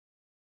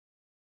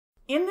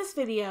In this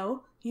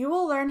video, you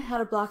will learn how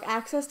to block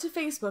access to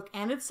Facebook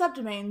and its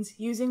subdomains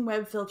using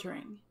web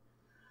filtering.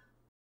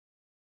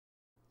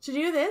 To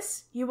do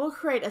this, you will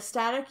create a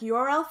static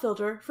URL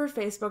filter for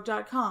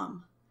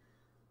Facebook.com.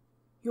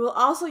 You will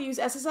also use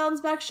SSL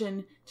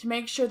inspection to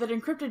make sure that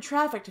encrypted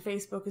traffic to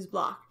Facebook is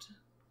blocked.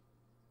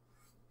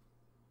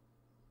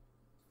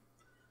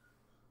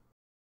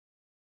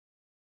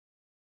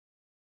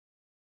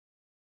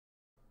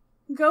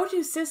 Go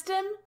to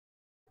System,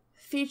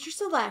 Feature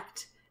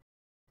Select,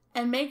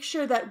 and make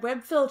sure that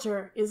Web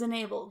Filter is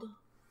enabled.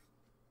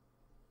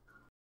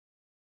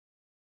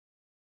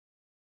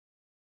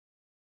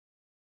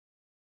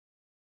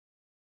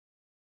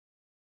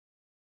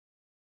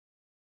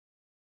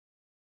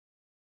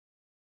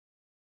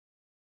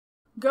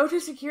 Go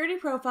to Security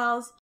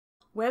Profiles,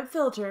 Web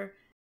Filter,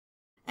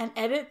 and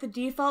edit the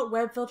default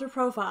web filter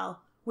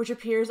profile, which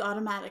appears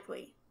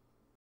automatically.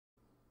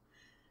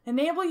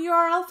 Enable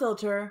URL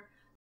filter,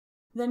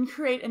 then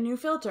create a new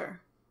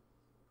filter.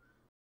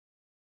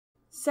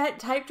 Set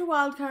type to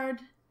wildcard,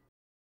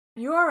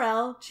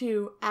 URL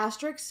to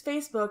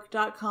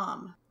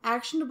 *facebook.com,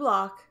 action to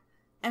block,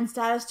 and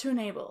status to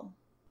enable.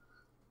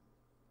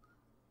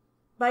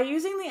 By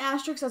using the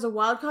asterisk as a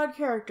wildcard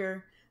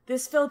character,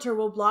 this filter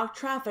will block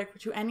traffic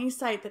to any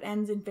site that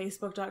ends in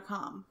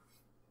facebook.com.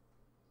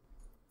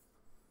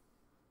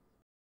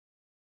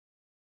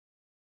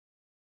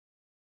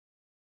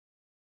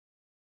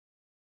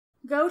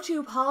 Go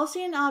to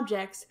Policy and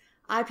Objects,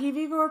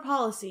 IPv4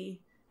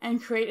 Policy,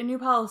 and create a new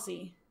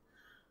policy.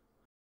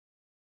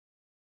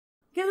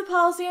 Give the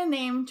policy a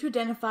name to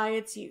identify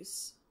its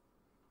use.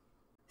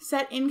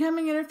 Set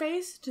incoming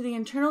interface to the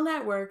internal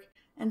network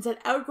and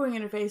set outgoing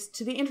interface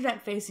to the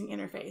internet-facing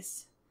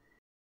interface.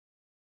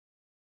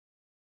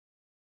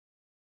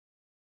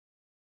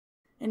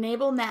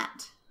 Enable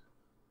NAT.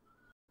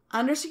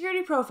 Under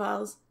Security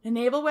Profiles,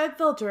 enable Web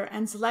Filter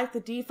and select the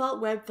default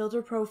Web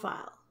Filter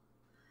profile.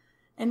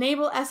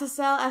 Enable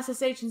SSL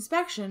SSH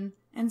inspection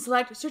and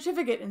select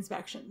Certificate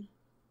Inspection.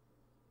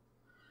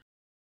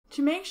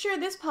 To make sure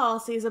this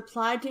policy is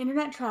applied to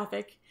internet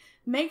traffic,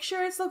 make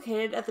sure it's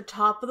located at the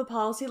top of the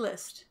policy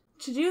list.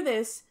 To do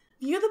this,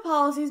 view the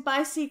policies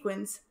by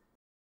sequence,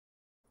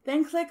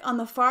 then click on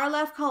the far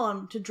left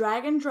column to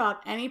drag and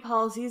drop any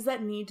policies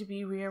that need to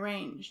be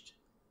rearranged.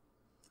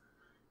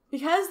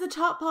 Because the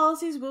top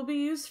policies will be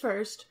used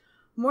first,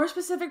 more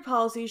specific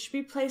policies should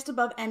be placed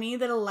above any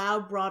that allow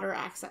broader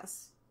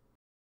access.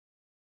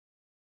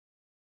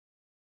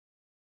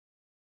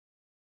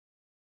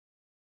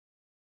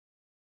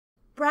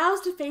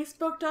 Browse to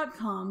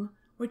facebook.com,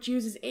 which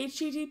uses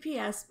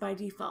HTTPS by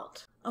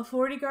default. A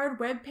FortiGuard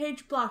web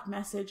page block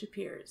message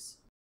appears.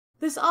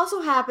 This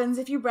also happens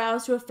if you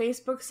browse to a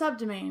Facebook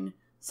subdomain,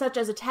 such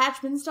as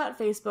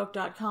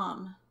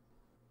attachments.facebook.com.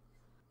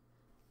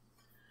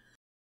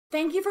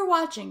 Thank you for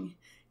watching.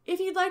 If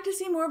you'd like to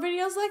see more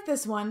videos like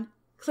this one,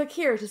 click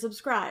here to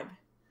subscribe.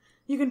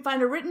 You can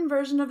find a written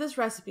version of this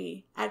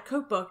recipe at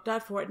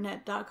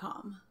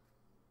cookbook.fortinet.com.